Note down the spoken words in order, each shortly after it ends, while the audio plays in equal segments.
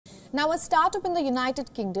Now, a startup in the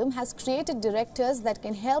United Kingdom has created detectors that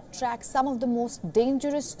can help track some of the most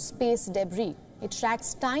dangerous space debris. It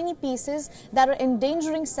tracks tiny pieces that are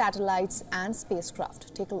endangering satellites and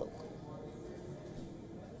spacecraft. Take a look.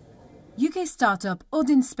 UK startup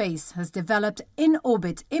ODIN Space has developed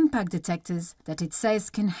in-orbit impact detectors that it says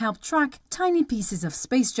can help track tiny pieces of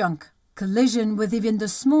space junk. Collision with even the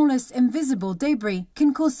smallest invisible debris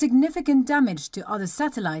can cause significant damage to other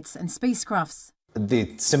satellites and spacecrafts.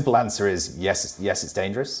 The simple answer is yes, it's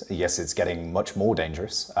dangerous. Yes, it's getting much more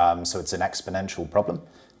dangerous. So it's an exponential problem.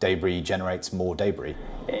 Debris generates more debris.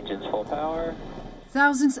 Engines full power.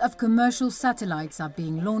 Thousands of commercial satellites are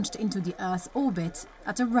being launched into the Earth's orbit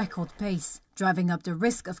at a record pace, driving up the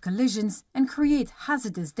risk of collisions and create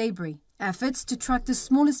hazardous debris. Efforts to track the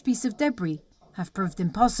smallest piece of debris have proved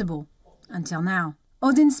impossible until now.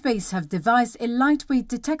 ODIN Space have devised a lightweight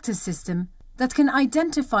detector system that can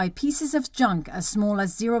identify pieces of junk as small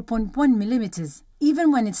as 0.1 millimeters,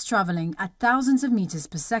 even when it's traveling at thousands of meters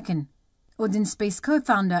per second. ODIN Space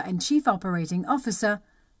co-founder and chief operating officer,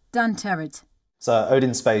 Dan Terrett. So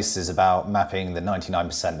ODIN Space is about mapping the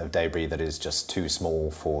 99% of debris that is just too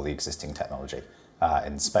small for the existing technology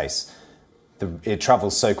in space. It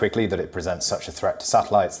travels so quickly that it presents such a threat to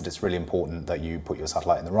satellites that it's really important that you put your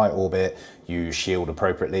satellite in the right orbit, you shield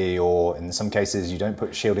appropriately, or in some cases you don't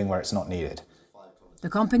put shielding where it's not needed. The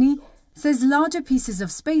company says larger pieces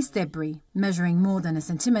of space debris, measuring more than a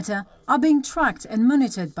centimeter, are being tracked and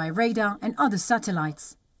monitored by radar and other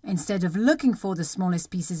satellites. Instead of looking for the smallest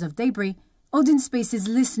pieces of debris, ODIN Space is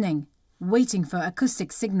listening, waiting for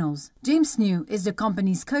acoustic signals. James New is the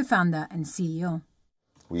company's co-founder and CEO.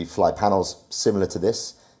 We fly panels similar to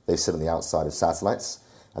this. They sit on the outside of satellites,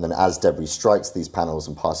 and then as debris strikes these panels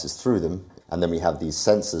and passes through them, and then we have these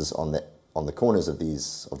sensors on the corners of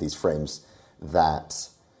these frames that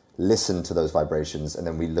listen to those vibrations, and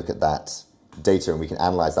then we look at that data and we can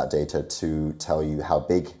analyze that data to tell you how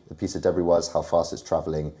big the piece of debris was, how fast it's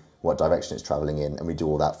traveling, what direction it's traveling in, and we do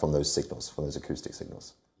all that from those signals, from those acoustic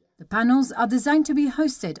signals. The panels are designed to be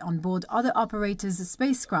hosted on board other operators'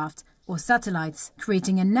 spacecraft or satellites,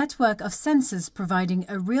 creating a network of sensors providing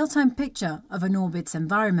a real-time picture of an orbit's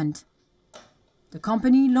environment. The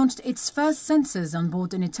company launched its first sensors on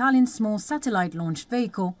board an Italian small satellite launch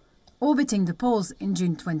vehicle orbiting the poles in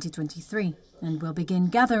June 2023 and will begin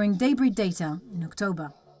gathering debris data in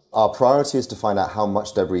October. Our priority is to find out how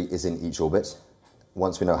much debris is in each orbit.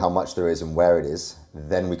 Once we know how much there is and where it is,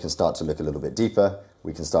 then we can start to look a little bit deeper.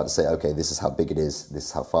 We can start to say, okay, this is how big it is, this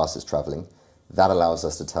is how fast it's traveling. That allows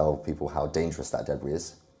us to tell people how dangerous that debris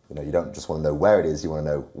is. You don't just want to know where it is, you want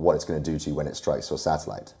to know what it's going to do to you when it strikes your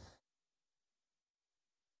satellite.